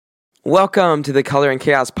Welcome to the Color and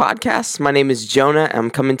Chaos podcast. My name is Jonah. I'm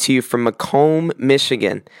coming to you from Macomb,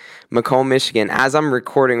 Michigan. Macomb, Michigan. As I'm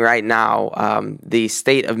recording right now, the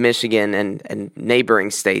state of Michigan and neighboring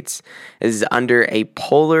states is under a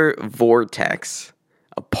polar vortex.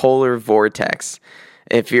 A polar vortex.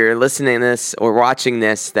 If you're listening to this or watching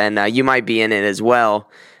this, then you might be in it as well.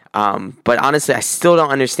 But honestly, I still don't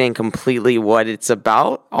understand completely what it's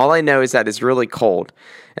about. All I know is that it's really cold.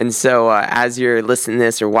 And so as you're listening to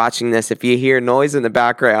this or watching this, if you hear noise in the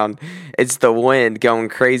background, it's the wind going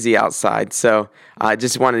crazy outside. So I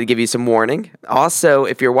just wanted to give you some warning. Also,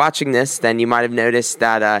 if you're watching this, then you might have noticed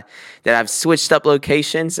that I've switched up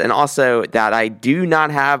locations and also that I do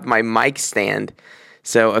not have my mic stand.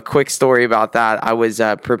 So a quick story about that. I was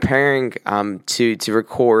preparing to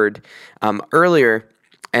record earlier.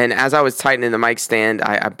 And as I was tightening the mic stand,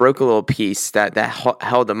 I broke a little piece that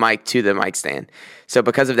held the mic to the mic stand. So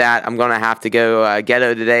because of that, I'm going to have to go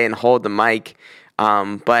ghetto today and hold the mic.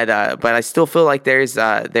 But I still feel like there's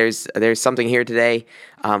something here today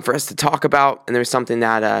for us to talk about, and there's something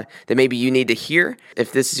that maybe you need to hear.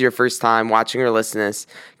 If this is your first time watching or listening to this,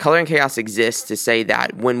 Color and Chaos exists to say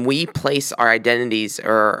that when we place our identities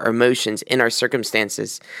or our emotions in our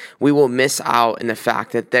circumstances, we will miss out in the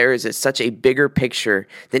fact that there is such a bigger picture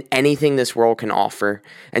than anything this world can offer.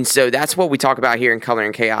 And so that's what we talk about here in Color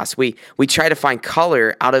and Chaos. We try to find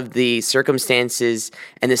color out of the circumstances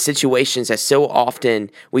and the situations that so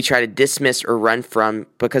often we try to dismiss or run from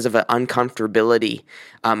because of an uncomfortability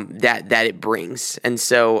that it brings. And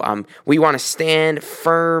so we want to stand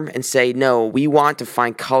firm and say, no, we want to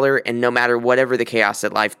find color, and no matter whatever the chaos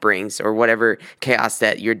that life brings or whatever chaos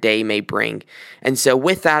that your day may bring. And so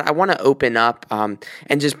with that, I want to open up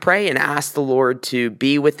and just pray and ask the Lord to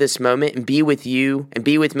be with this moment and be with you and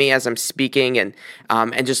be with me as I'm speaking, and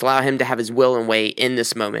just allow him to have his will and way in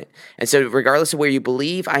this moment. And so regardless of where you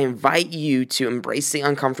believe, I invite you to embrace the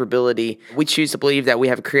uncomfortability. We choose to believe that we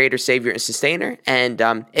have a creator, savior, and sustainer. And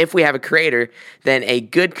if we have a creator, then a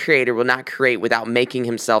good creator will not create without making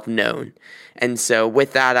himself known. And so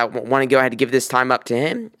with that, I want to go ahead and give this time up to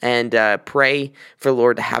him and pray for the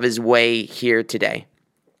Lord to have his way here today.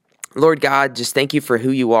 Lord God, just thank you for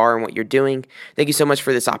who you are and what you're doing. Thank you so much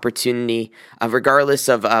for this opportunity. Regardless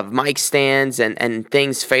of mic stands and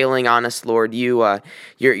things failing on us, Lord, your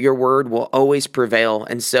word will always prevail.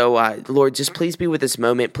 And so, Lord, just please be with this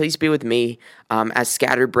moment. Please be with me, as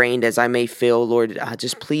scatterbrained as I may feel. Lord,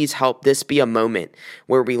 just please help this be a moment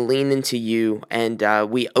where we lean into you and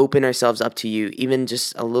we open ourselves up to you even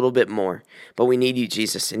just a little bit more. But we need you,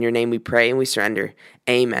 Jesus. In your name we pray and we surrender.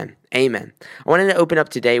 Amen. Amen. I wanted to open up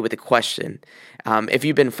today with a question. If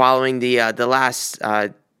you've been following the last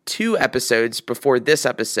two episodes before this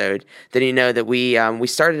episode, then you know that we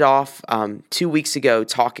started off 2 weeks ago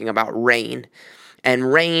talking about rain.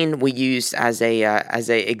 And rain we used as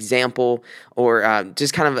a example or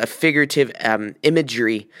just kind of a figurative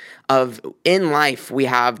imagery of in life we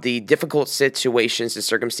have the difficult situations and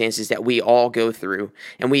circumstances that we all go through,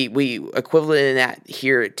 and we equivalent that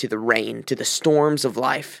here to the rain, to the storms of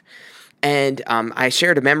life. And I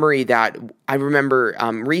shared a memory that I remember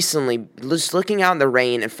recently just looking out in the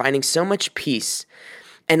rain and finding so much peace.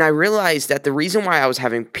 And I realized that the reason why I was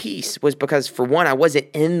having peace was because, for one, I wasn't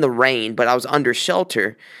in the rain, but I was under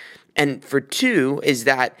shelter. And for two is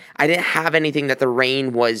that I didn't have anything that the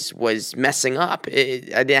rain was messing up.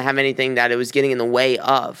 I didn't have anything that it was getting in the way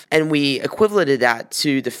of. And we equivalated that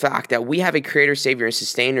to the fact that we have a creator, savior, and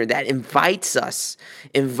sustainer that invites us,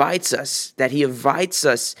 that he invites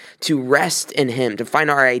us to rest in him, to find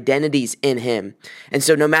our identities in him. And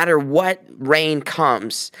so no matter what rain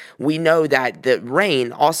comes, we know that the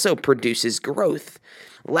rain also produces growth.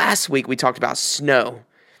 Last week we talked about snow.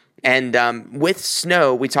 And with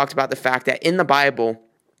snow, we talked about the fact that in the Bible,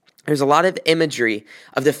 there's a lot of imagery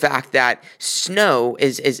of the fact that snow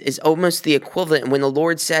is almost the equivalent when the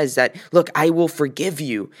Lord says that, look, I will forgive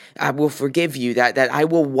you, that I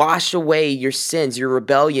will wash away your sins, your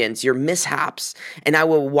rebellions, your mishaps, and I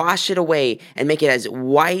will wash it away and make it as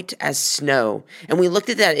white as snow. And we looked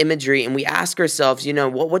at that imagery and we asked ourselves,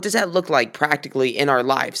 what does that look like practically in our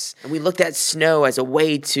lives? And we looked at snow as a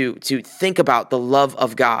way to think about the love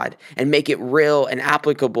of God and make it real and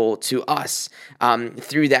applicable to us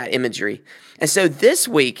through that imagery. And so this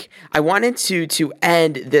week, I wanted to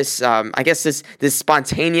end this, this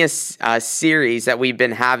spontaneous series that we've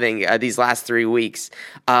been having these last 3 weeks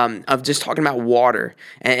of just talking about water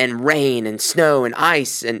and rain and snow and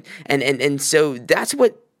ice. And so that's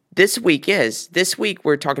what this week is. This week,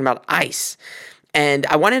 we're talking about ice. And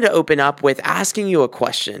I wanted to open up with asking you a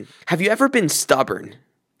question. Have you ever been stubborn?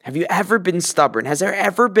 Has there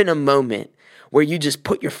ever been a moment where you just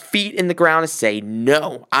put your feet in the ground and say,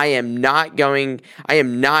 no, I am not going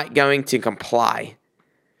to comply.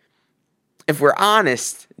 If we're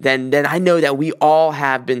honest, then I know that we all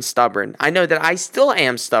have been stubborn. I know that I still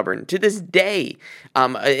am stubborn to this day.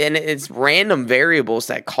 And it's random variables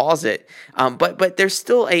that cause it. But there's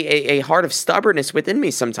still a heart of stubbornness within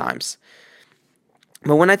me sometimes.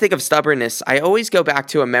 But when I think of stubbornness, I always go back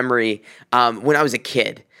to a memory when I was a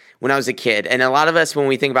kid. And a lot of us, when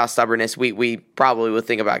we think about stubbornness, we probably will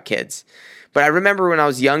think about kids. But I remember when I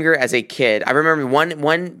was younger as a kid, I remember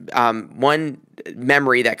one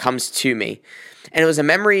memory that comes to me. And it was a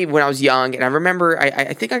memory when I was young, and I remember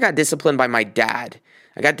I think I got disciplined by my dad.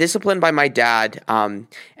 And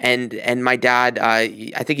my dad, I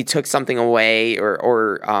think he took something away,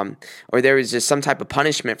 or there was just some type of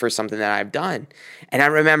punishment for something that I've done. And I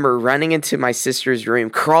remember running into my sister's room,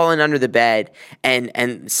 crawling under the bed,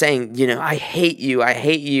 and saying, I hate you,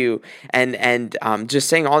 and just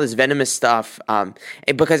saying all this venomous stuff.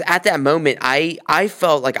 Because at that moment, I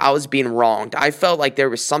felt like I was being wronged. I felt like there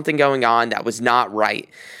was something going on that was not right.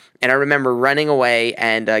 And I remember running away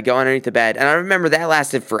and going underneath the bed. And I remember that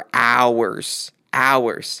lasted for hours.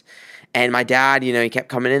 And my dad, he kept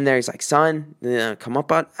coming in there. He's like, son, come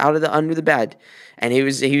up out of under the bed. And he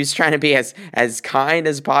was trying to be as kind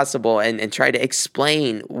as possible and try to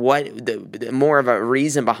explain what the more of a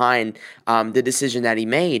reason behind the decision that he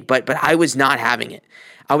made. But I was not having it.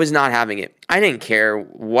 I didn't care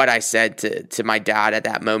what I said to my dad at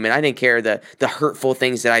that moment. I didn't care the hurtful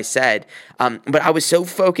things that I said. But I was so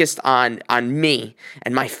focused on me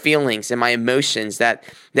and my feelings and my emotions that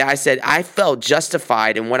I said I felt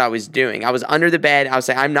justified in what I was doing. I was under the bed. I was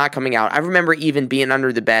saying, I'm not coming out. I remember even being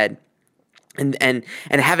under the bed and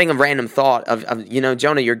having a random thought of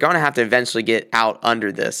Jonah, you're going to have to eventually get out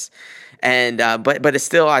under this. And but it's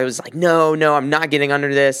still, I was like, no, I'm not getting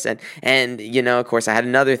under this. And of course, I had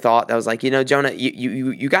another thought that was like, Jonah,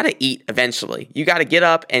 you got to eat eventually. You got to get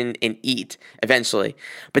up and eat eventually.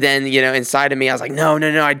 But then, inside of me, I was like, no,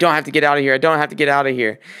 I don't have to get out of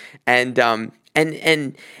here. And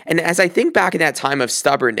as I think back in that time of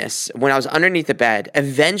stubbornness, when I was underneath the bed,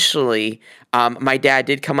 eventually, my dad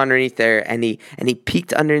did come underneath there, and he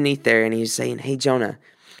peeked underneath there, and he was saying, hey, Jonah,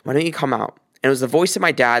 why don't you come out? And it was the voice of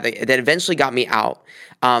my dad that eventually got me out.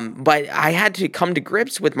 But I had to come to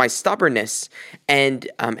grips with my stubbornness and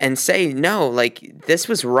say, no, like, this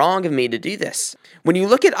was wrong of me to do this. When you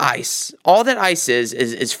look at ice, all that ice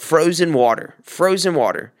is frozen water.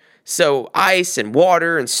 So ice and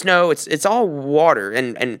water and snow, it's all water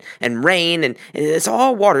and rain, and it's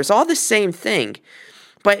all water. It's all the same thing.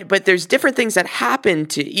 But there's different things that happen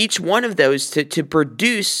to each one of those to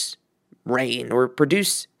produce rain or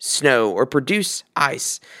produce snow or produce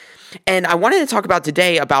ice. And I wanted to talk about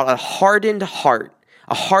today about a hardened heart,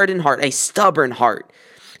 a stubborn heart.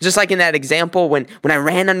 Just like in that example, when I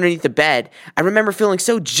ran underneath the bed, I remember feeling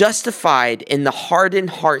so justified in the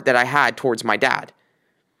hardened heart that I had towards my dad.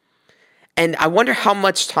 And I wonder how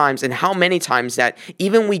much times and how many times that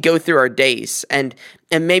even we go through our days, and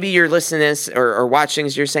maybe you're listening to this or watching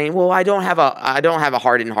this, you're saying, well, I don't have a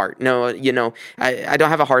hardened heart. No, I don't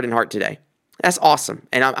have a hardened heart today. That's awesome.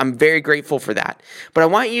 And I'm very grateful for that. But I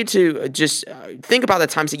want you to just think about the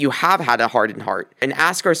times that you have had a hardened heart and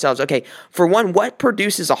ask ourselves, okay, for one, what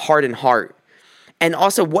produces a hardened heart? And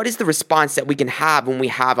also, what is the response that we can have when we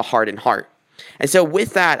have a hardened heart? And so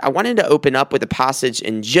with that, I wanted to open up with a passage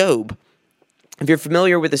in Job. If you're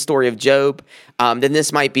familiar with the story of Job, then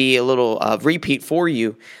this might be a little repeat for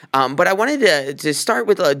you. But I wanted to start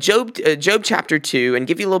with Job chapter 2 and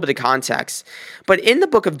give you a little bit of context. But in the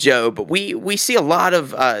book of Job, we see a lot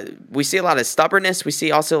of stubbornness. We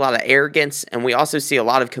see also a lot of arrogance, and we also see a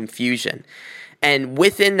lot of confusion. And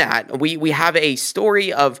within that, we have a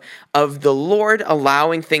story of the Lord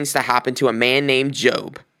allowing things to happen to a man named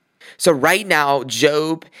Job. So right now,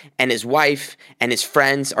 Job and his wife and his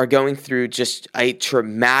friends are going through just a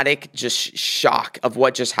traumatic shock of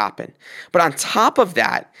what just happened. But on top of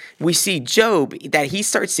that, we see Job, that he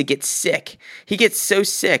starts to get sick. He gets so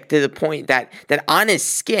sick to the point that on his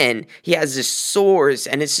skin, he has this sores,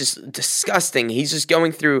 and it's just disgusting. He's just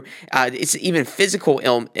going through, it's even physical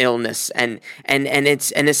illness, and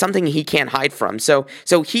it's something he can't hide from. So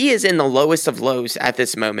he is in the lowest of lows at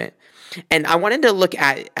this moment. And I wanted to look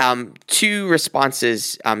at two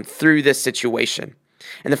responses through this situation.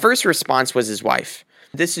 And the first response was his wife.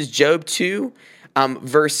 This is Job 2,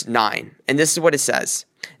 verse 9. And this is what it says.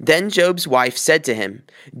 Then Job's wife said to him,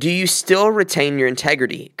 "Do you still retain your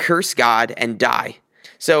integrity? Curse God and die."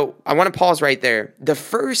 So I want to pause right there. The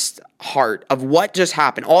first heart of what just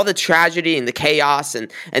happened, all the tragedy and the chaos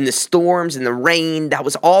and the storms and the rain that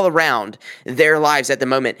was all around their lives at the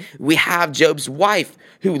moment, we have Job's wife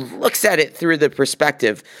who looks at it through the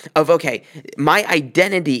perspective of, okay, my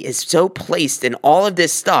identity is so placed in all of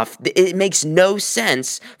this stuff, it makes no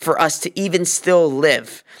sense for us to even still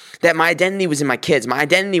live. That my identity was in my kids, my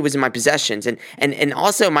identity was in my possessions, and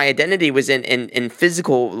also my identity was in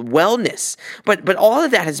physical wellness. But all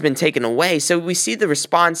of that has been taken away. So we see the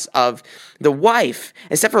response of the wife,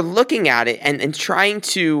 instead for looking at it and trying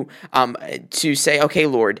to say, okay,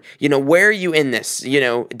 Lord, where are you in this?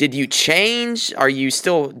 Did you change? Are you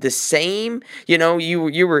still the same?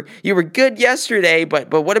 You were good yesterday,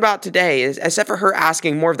 but what about today? Except for her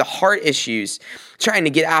asking more of the heart issues, trying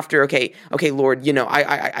to get after, okay, Lord,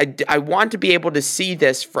 I want to be able to see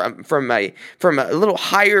this from a little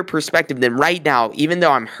higher perspective than right now, even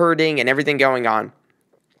though I'm hurting and everything going on.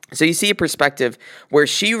 So you see a perspective where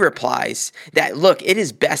she replies that, look, it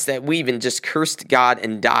is best that we even just cursed God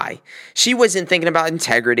and die. She wasn't thinking about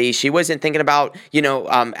integrity. She wasn't thinking about,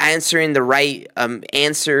 answering the right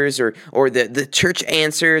answers or the church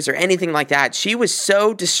answers or anything like that. She was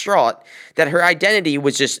so distraught that her identity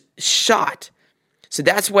was just shot. So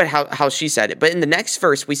that's how she said it. But in the next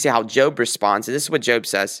verse, we see how Job responds. And this is what Job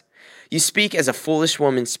says. You speak as a foolish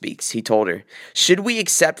woman speaks, he told her. Should we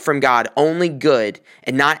accept from God only good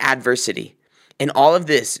and not adversity? In all of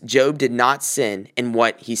this, Job did not sin in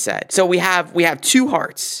what he said. So we have two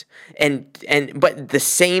hearts but the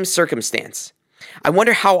same circumstance. I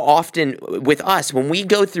wonder how often with us, when we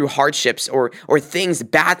go through hardships or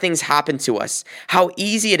bad things happen to us, how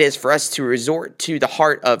easy it is for us to resort to the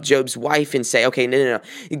heart of Job's wife and say, okay, no,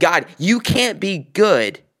 God, you can't be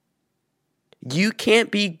good. You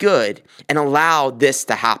can't be good and allow this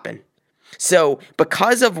to happen. So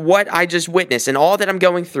because of what I just witnessed and all that I'm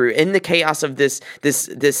going through in the chaos of this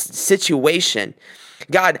situation,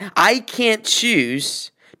 God, I can't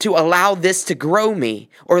choose to allow this to grow me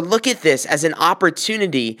or look at this as an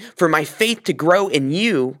opportunity for my faith to grow in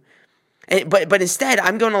you. But instead,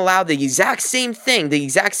 I'm going to allow the exact same thing, the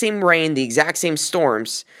exact same rain, the exact same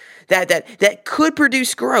storms that could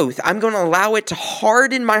produce growth. I'm going to allow it to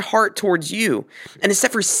harden my heart towards you. And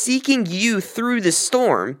instead for seeking you through the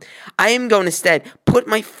storm, I am going to instead put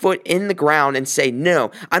my foot in the ground and say, no,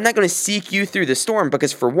 I'm not going to seek you through the storm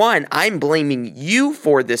because for one, I'm blaming you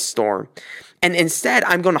for this storm. And instead,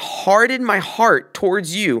 I'm going to harden my heart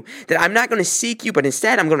towards you, that I'm not going to seek you, but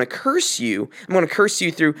instead I'm going to curse you. I'm going to curse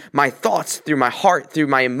you through my thoughts, through my heart, through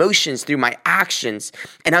my emotions, through my actions.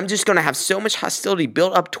 And I'm just going to have so much hostility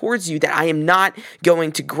built up towards you that I am not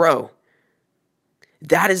going to grow.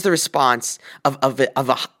 That is the response of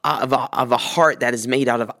a heart that is made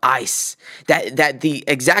out of ice. That the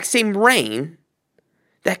exact same rain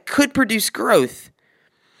that could produce growth,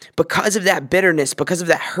 because of that bitterness, because of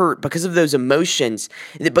that hurt, because of those emotions,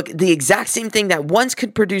 the exact same thing that once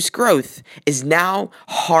could produce growth is now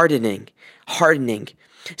hardening.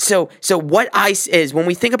 So what ice is, when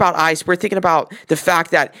we think about ice, we're thinking about the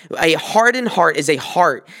fact that a hardened heart is a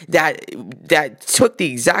heart that took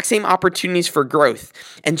the exact same opportunities for growth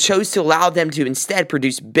and chose to allow them to instead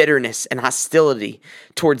produce bitterness and hostility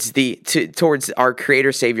towards our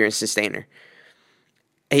Creator, Savior, and Sustainer.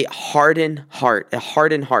 A hardened heart,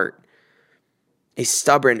 a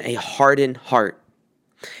stubborn, a hardened heart.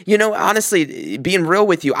 Honestly, being real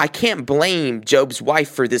with you, I can't blame Job's wife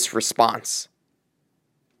for this response.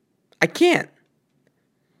 I can't.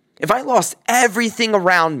 If I lost everything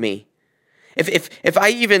around me,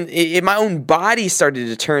 if my own body started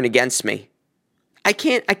to turn against me, I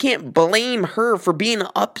can't blame her for being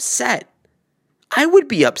upset. I would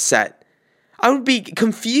be upset. I would be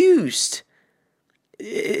confused.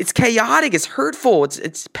 It's chaotic, it's hurtful,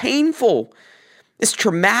 it's painful, it's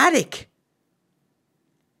traumatic.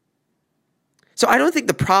 So I don't think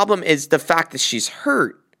the problem is the fact that she's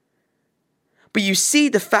hurt. But you see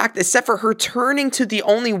the fact, except for her turning to the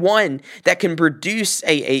only one that can produce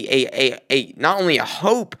a not only a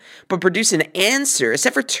hope, but produce an answer,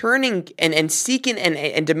 except for turning and seeking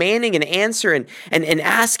and demanding an answer and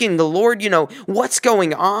asking the Lord, what's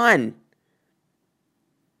going on?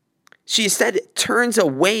 She instead turns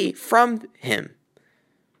away from him.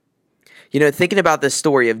 Thinking about the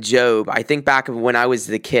story of Job, I think back of when I was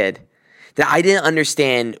the kid, that I didn't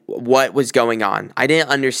understand what was going on. I didn't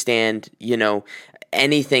understand,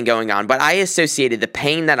 anything going on. But I associated the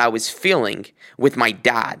pain that I was feeling with my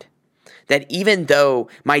dad. That even though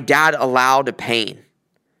my dad allowed a pain,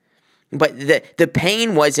 but the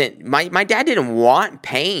pain wasn't, my dad didn't want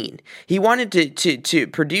pain. He wanted to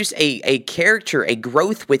produce a character, a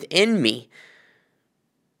growth within me.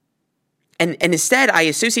 And instead, I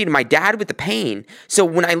associated my dad with the pain. So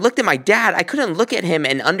when I looked at my dad, I couldn't look at him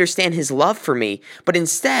and understand his love for me. But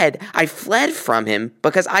instead, I fled from him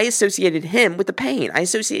because I associated him with the pain. I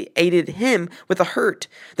associated him with the hurt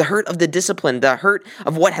of the discipline, the hurt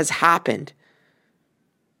of what has happened.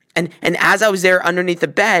 And as I was there underneath the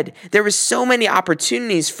bed, there was so many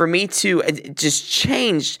opportunities for me to just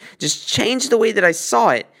change the way that I saw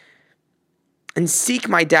it and seek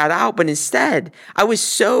my dad out. But instead, I was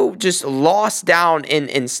so just lost down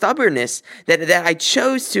in stubbornness that I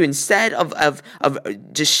chose to, instead of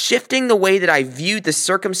just shifting the way that I viewed the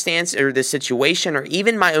circumstance or the situation or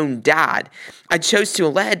even my own dad, I chose to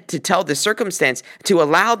allow the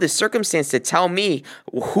circumstance to tell me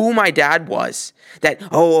who my dad was. That,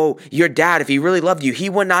 your dad, if he really loved you, he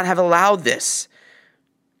would not have allowed this.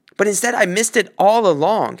 But instead, I missed it all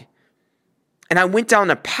along. And I went down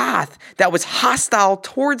a path that was hostile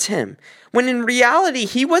towards him, when in reality,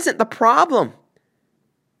 he wasn't the problem.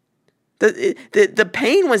 The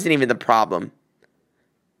pain wasn't even the problem.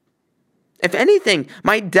 If anything,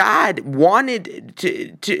 my dad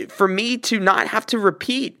wanted for me to not have to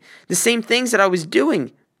repeat the same things that I was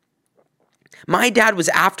doing. My dad was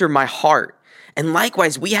after my heart. And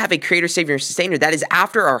likewise, we have a creator, savior, and sustainer that is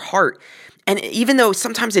after our heart. And even though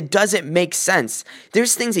sometimes it doesn't make sense,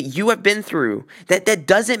 there's things that you have been through that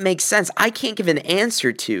doesn't make sense. I can't give an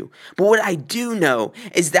answer to. But what I do know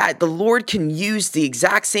is that the Lord can use the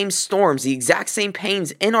exact same storms, the exact same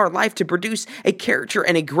pains in our life to produce a character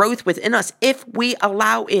and a growth within us if we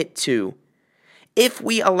allow it to. If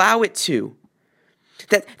we allow it to.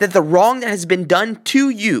 That the wrong that has been done to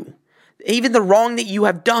you, even the wrong that you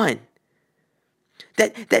have done,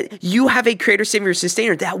 that you have a creator, savior,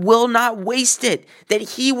 sustainer that will not waste it, that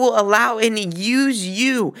he will allow and use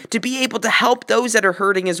you to be able to help those that are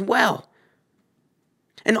hurting as well.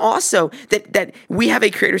 And also that we have a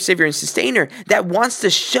creator, savior, and sustainer that wants to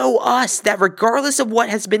show us that regardless of what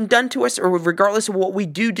has been done to us or regardless of what we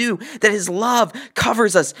do, that his love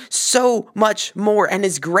covers us so much more, and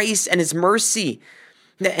his grace and his mercy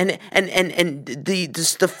and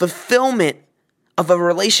the fulfillment of a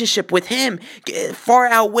relationship with him far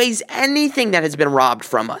outweighs anything that has been robbed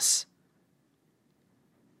from us.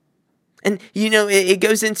 And, it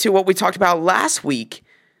goes into what we talked about last week.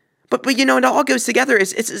 But it all goes together.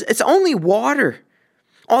 It's only water.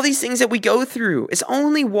 All these things that we go through, it's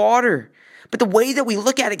only water. But the way that we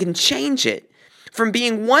look at it can change it from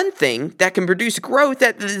being one thing that can produce growth,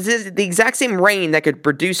 that the exact same rain that could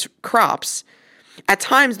produce crops. At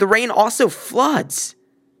times, the rain also floods.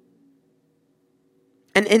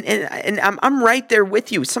 And I'm right there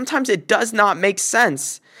with you. Sometimes it does not make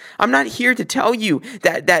sense. I'm not here to tell you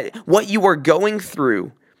that what you are going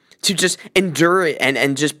through, to just endure it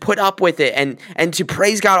and just put up with it and to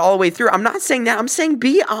praise God all the way through. I'm not saying that. I'm saying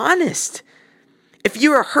be honest. If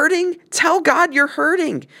you are hurting, tell God you're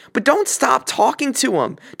hurting. But don't stop talking to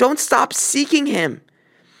him. Don't stop seeking him.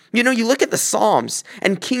 You look at the Psalms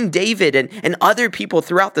and King David and other people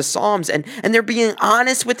throughout the Psalms, and they're being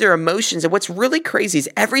honest with their emotions. And what's really crazy is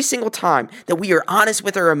every single time that we are honest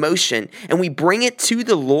with our emotion and we bring it to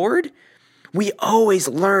the Lord, we always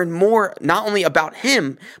learn more, not only about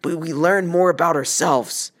him, but we learn more about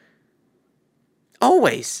ourselves.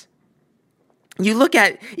 Always. You look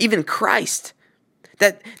at even Christ.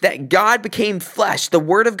 That God became flesh, the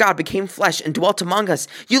word of God became flesh and dwelt among us.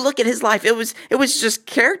 You look at his life, it was just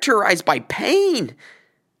characterized by pain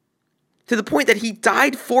to the point that he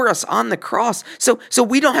died for us on the cross. So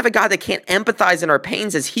we don't have a God that can't empathize in our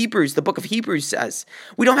pains, as the book of Hebrews says.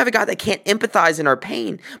 We don't have a God that can't empathize in our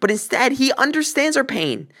pain, but instead he understands our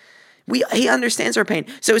pain. He understands our pain.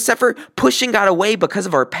 So except for pushing God away because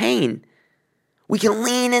of our pain, we can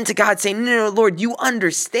lean into God saying, no, Lord, you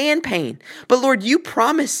understand pain. But Lord, you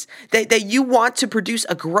promise that you want to produce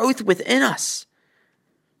a growth within us.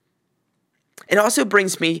 It also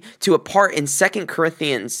brings me to a part in 2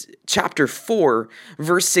 Corinthians chapter 4,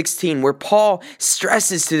 verse 16, where Paul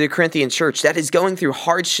stresses to the Corinthian church that is going through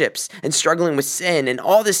hardships and struggling with sin and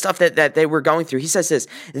all this stuff that they were going through. He says this,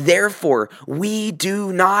 therefore, we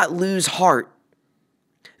do not lose heart,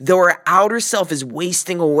 though our outer self is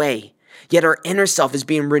wasting away. Yet our inner self is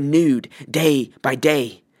being renewed day by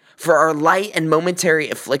day. For our light and momentary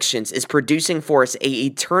afflictions is producing for us an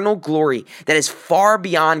eternal glory that is far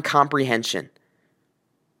beyond comprehension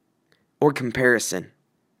or comparison.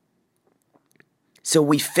 So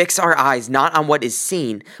we fix our eyes not on what is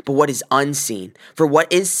seen, but what is unseen. For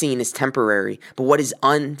what is seen is temporary, but what is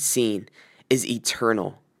unseen is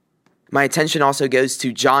eternal. My attention also goes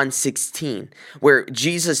to John 16, where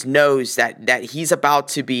Jesus knows that he's about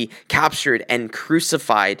to be captured and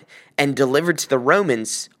crucified and delivered to the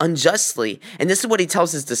Romans unjustly. And this is what he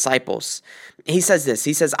tells his disciples. He says this,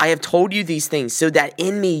 he says, I have told you these things so that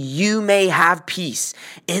in me you may have peace.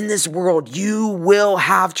 In this world you will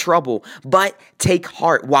have trouble, but take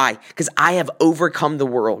heart. Why? Because I have overcome the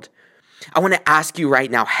world. I want to ask you right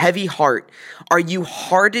now, heavy heart, are you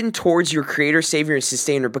hardened towards your Creator, Savior, and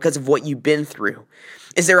Sustainer because of what you've been through?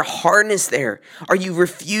 Is there a hardness there? Are you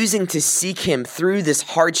refusing to seek him through this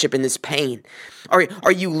hardship and this pain?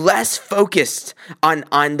 Are you less focused on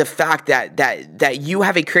the fact that you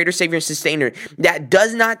have a Creator, Savior, and Sustainer that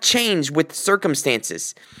does not change with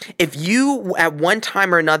circumstances? If you at one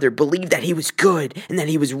time or another believed that he was good and that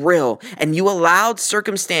he was real, and you allowed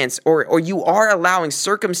circumstance or you are allowing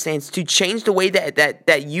circumstance to change the way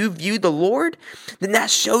that you view the Lord, then that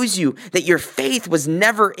shows you that your faith was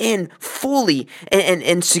never in fully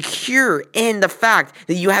and secure in the fact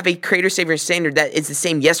that you have a Creator, Savior, and Sustainer that is the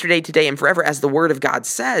same yesterday, today, and forever as the Word of God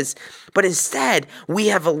says. But instead, we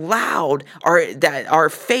have allowed our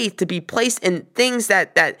faith to be placed in things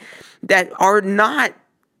that are not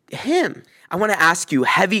him. I want to ask you,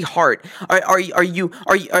 heavy heart,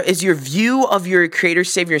 is your view of your Creator,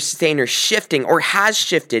 Savior, Sustainer shifting or has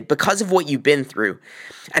shifted because of what you've been through?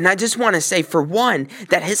 And I just want to say, for one,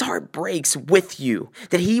 that his heart breaks with you,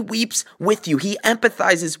 that he weeps with you, he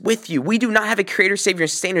empathizes with you. We do not have a Creator, Savior,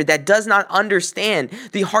 Sustainer that does not understand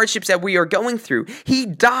the hardships that we are going through. He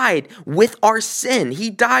died with our sin. He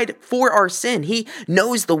died for our sin. He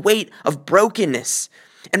knows the weight of brokenness.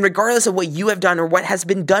 And regardless of what you have done or what has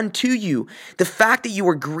been done to you, the fact that you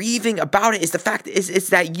are grieving about it is the fact is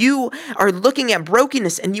that you are looking at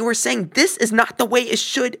brokenness and you are saying, this is not the way it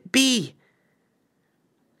should be.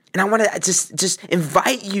 And I want to just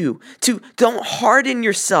invite you to don't harden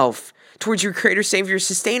yourself towards your Creator, Savior,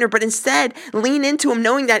 Sustainer, but instead lean into him,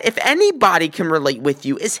 knowing that if anybody can relate with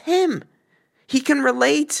you, it's him. He can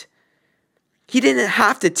relate. He didn't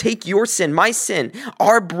have to take your sin, my sin,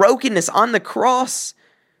 our brokenness on the cross.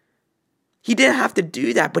 He didn't have to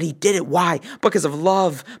do that, but he did it. Why? Because of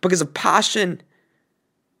love, because of passion.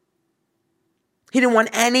 He didn't want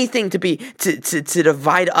anything to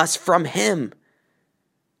divide us from him.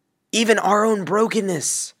 Even our own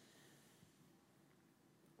brokenness.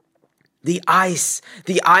 The ice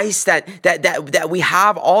that we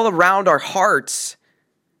have all around our hearts.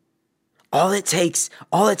 All it takes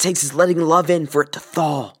is letting love in for it to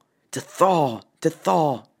thaw.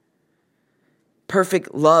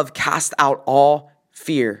 Perfect love casts out all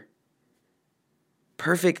fear.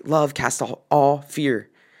 Perfect love casts out all fear.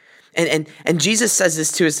 And Jesus says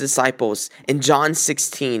this to his disciples in John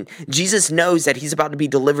 16. Jesus knows that he's about to be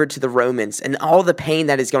delivered to the Romans and all the pain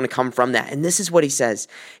that is going to come from that. And this is what he says.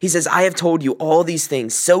 He says, I have told you all these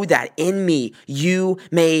things so that in me you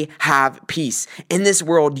may have peace. In this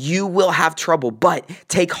world you will have trouble, but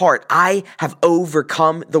take heart. I have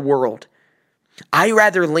overcome the world. I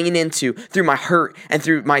rather lean into, through my hurt and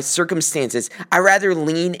through my circumstances, I rather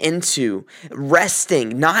lean into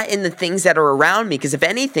resting, not in the things that are around me. Because if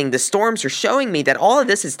anything, the storms are showing me that all of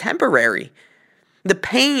this is temporary. The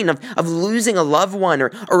pain of losing a loved one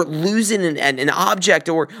or losing an object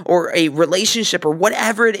or a relationship or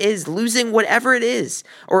whatever it is, losing whatever it is,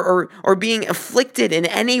 or being afflicted in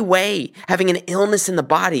any way, having an illness in the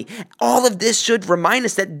body. All of this should remind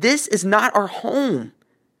us that this is not our home.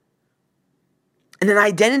 And an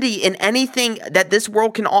identity in anything that this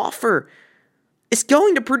world can offer is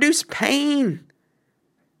going to produce pain.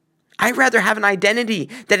 I'd rather have an identity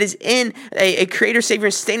that is in a Creator, Savior,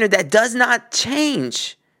 and Sustainer that does not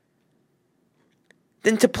change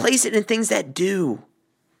than to place it in things that do.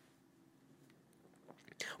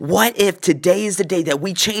 What if today is the day that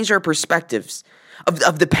we change our perspectives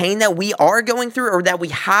of the pain that we are going through or that we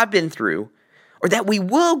have been through? Or that we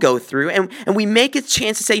will go through, and we make a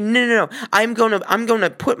chance to say, no, I'm gonna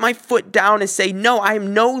put my foot down and say, no,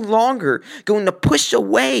 I'm no longer going to push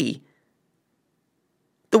away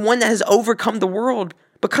the one that has overcome the world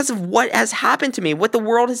because of what has happened to me, what the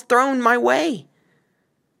world has thrown my way.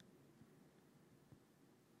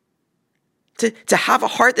 To have a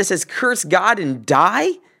heart that says, curse God and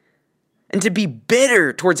die, and to be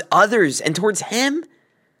bitter towards others and towards him,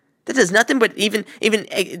 that does nothing but even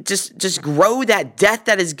just grow that death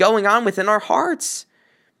that is going on within our hearts.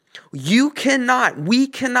 We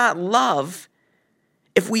cannot love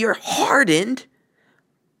if we are hardened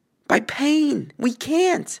by pain. We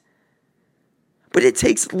can't. But it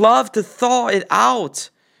takes love to thaw it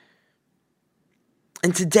out.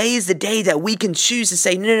 And today is the day that we can choose to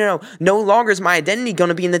say, no longer is my identity going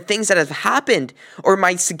to be in the things that have happened, or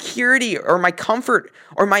my security, or my comfort,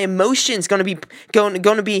 or my emotions going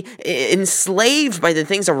to be enslaved by the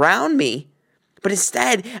things around me. But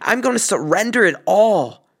instead, I'm going to surrender it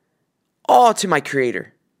all to my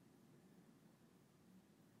Creator.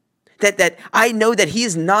 That I know that He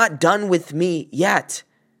is not done with me yet.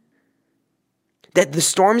 That the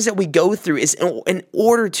storms that we go through is in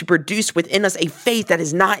order to produce within us a faith that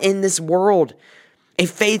is not in this world. A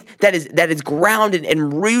faith that is grounded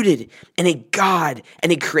and rooted in a God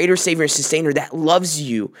and a Creator, Savior, and Sustainer that loves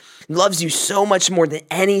you so much more than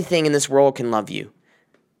anything in this world can love you.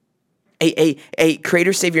 A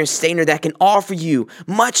Creator, Savior, and Sustainer that can offer you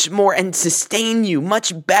much more and sustain you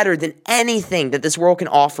much better than anything that this world can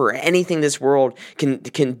offer, or anything this world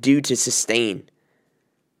can do to sustain.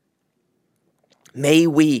 May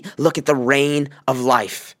we look at the rain of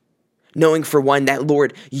life, knowing for one that,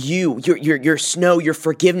 Lord, your snow, your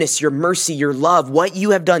forgiveness, your mercy, your love, what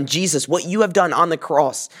you have done, Jesus, what you have done on the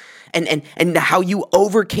cross, and how you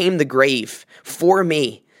overcame the grave for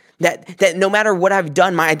me. That no matter what I've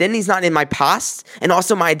done, my identity is not in my past, and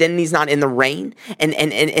also my identity is not in the rain, and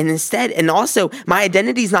instead, and also my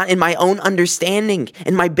identity is not in my own understanding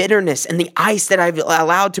and my bitterness and the ice that I've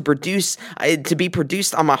allowed to be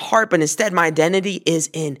produced on my heart, but instead my identity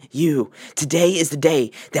is in you. Today is the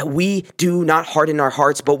day that we do not harden our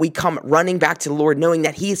hearts, but we come running back to the Lord, knowing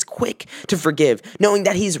that He is quick to forgive, knowing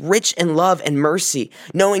that He's rich in love and mercy,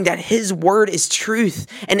 knowing that His word is truth,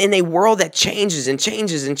 and in a world that changes and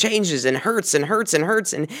changes and changes and hurts and hurts and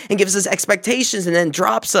hurts and gives us expectations and then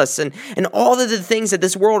drops us and all of the things that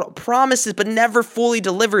this world promises but never fully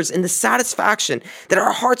delivers, and the satisfaction that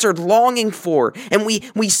our hearts are longing for, and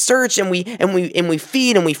we search and we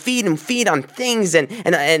feed on things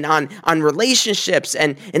and on relationships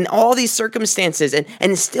and all these circumstances,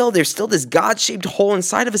 and still there's still this God-shaped hole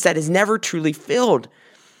inside of us that is never truly filled.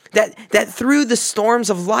 That through the storms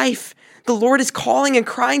of life, the Lord is calling and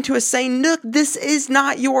crying to us, saying, look, this is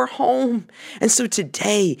not your home. And so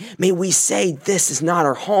today, may we say, this is not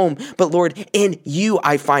our home, but Lord, in you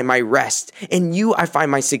I find my rest. In you I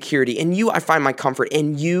find my security. In you I find my comfort.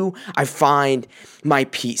 In you I find my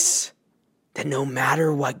peace. That no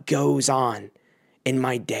matter what goes on in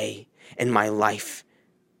my day, in my life,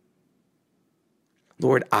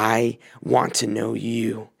 Lord, I want to know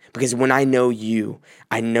you. Because when I know you,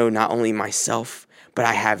 I know not only myself, but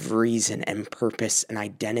I have reason and purpose and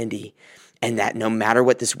identity, and that no matter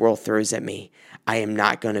what this world throws at me, I am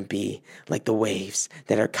not going to be like the waves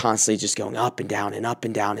that are constantly just going up and down and up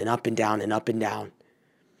and down and up and down and up and down.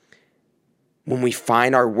 When we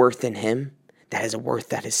find our worth in Him, that is a worth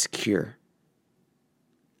that is secure.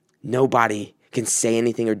 Nobody can say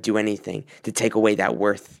anything or do anything to take away that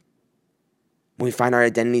worth. When we find our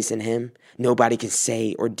identities in Him, nobody can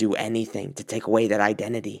say or do anything to take away that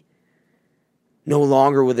identity. No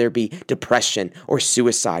longer will there be depression or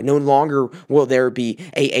suicide. No longer will there be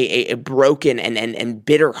a broken and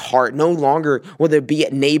bitter heart. No longer will there be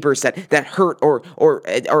neighbors that hurt or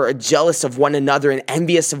are jealous of one another and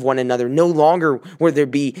envious of one another. No longer will there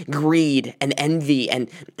be greed and envy and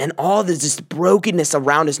all this just brokenness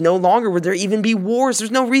around us. No longer will there even be wars. There's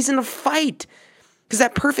no reason to fight, because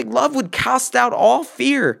that perfect love would cast out all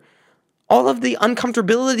fear, all of the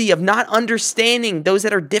uncomfortability of not understanding those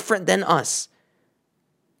that are different than us.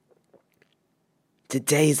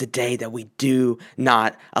 Today is the day that we do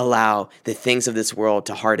not allow the things of this world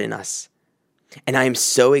to harden us. And I am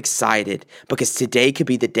so excited, because today could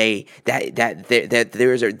be the day that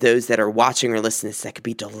there are those that are watching or listening to this that could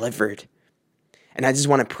be delivered. And I just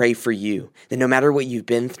want to pray for you that no matter what you've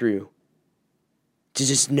been through, to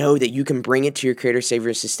just know that you can bring it to your Creator, Savior,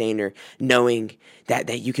 and Sustainer, knowing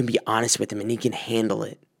that you can be honest with Him and He can handle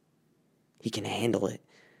it. He can handle it.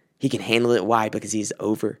 He can handle it. Why? Because He's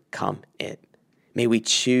overcome it. May we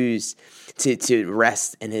choose to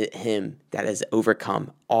rest in Him that has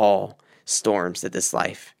overcome all storms that this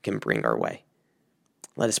life can bring our way.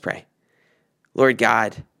 Let us pray. Lord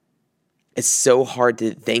God, it's so hard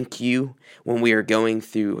to thank you when we are going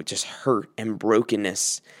through just hurt and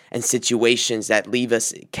brokenness and situations that leave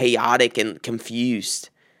us chaotic and confused.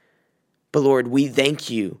 But Lord, we thank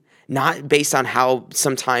you, not based on how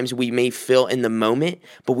sometimes we may feel in the moment,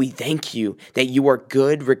 but we thank you that you are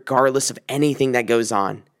good regardless of anything that goes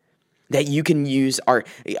on. That you can use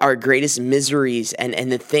our greatest miseries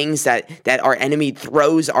and the things that our enemy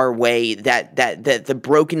throws our way, that the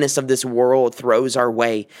brokenness of this world throws our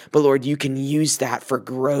way. But Lord, you can use that for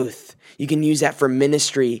growth. You can use that for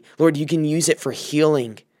ministry. Lord, you can use it for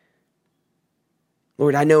healing.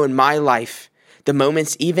 Lord, I know in my life, the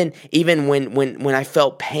moments, even when I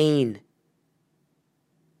felt pain,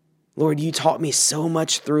 Lord, you taught me so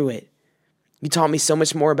much through it. You taught me so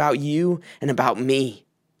much more about you and about me.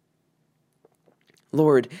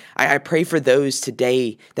 Lord, I pray for those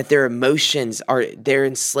today that their emotions they're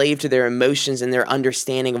enslaved to their emotions and their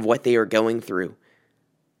understanding of what they are going through.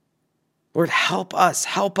 Lord, help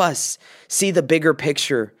us see the bigger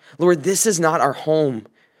picture. Lord, this is not our home.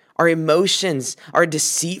 Our emotions are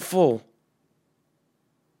deceitful.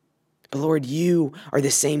 But Lord, you are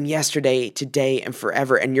the same yesterday, today, and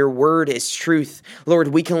forever, and your word is truth. Lord,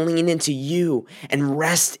 we can lean into you and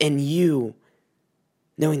rest in you,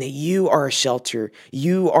 knowing that you are our shelter,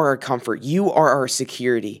 you are our comfort, you are our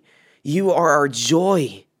security, you are our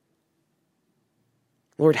joy.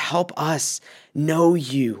 Lord, help us know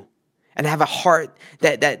you and have a heart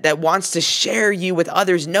that wants to share you with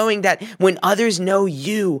others, knowing that when others know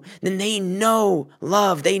you, then they know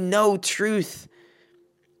love, they know truth,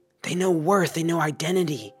 they know worth, they know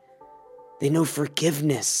identity, they know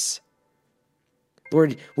forgiveness.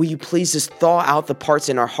 Lord, will you please just thaw out the parts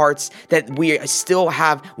in our hearts that we still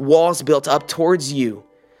have walls built up towards you.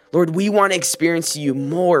 Lord, we want to experience you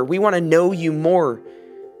more. We want to know you more.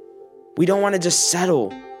 We don't want to just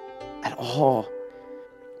settle at all.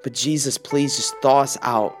 But Jesus, please just thaw us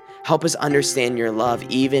out. Help us understand your love,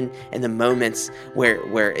 even in the moments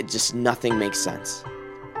where it just nothing makes sense.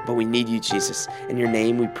 But we need you, Jesus. In your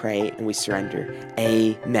name we pray and we surrender.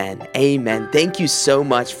 Amen. Amen. Thank you so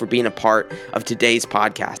much for being a part of today's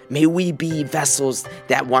podcast. May we be vessels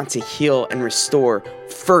that want to heal and restore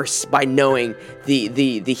first by knowing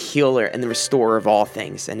the healer and the restorer of all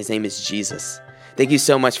things. And his name is Jesus. Thank you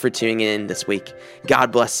so much for tuning in this week.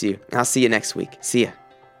 God bless you. I'll see you next week. See ya.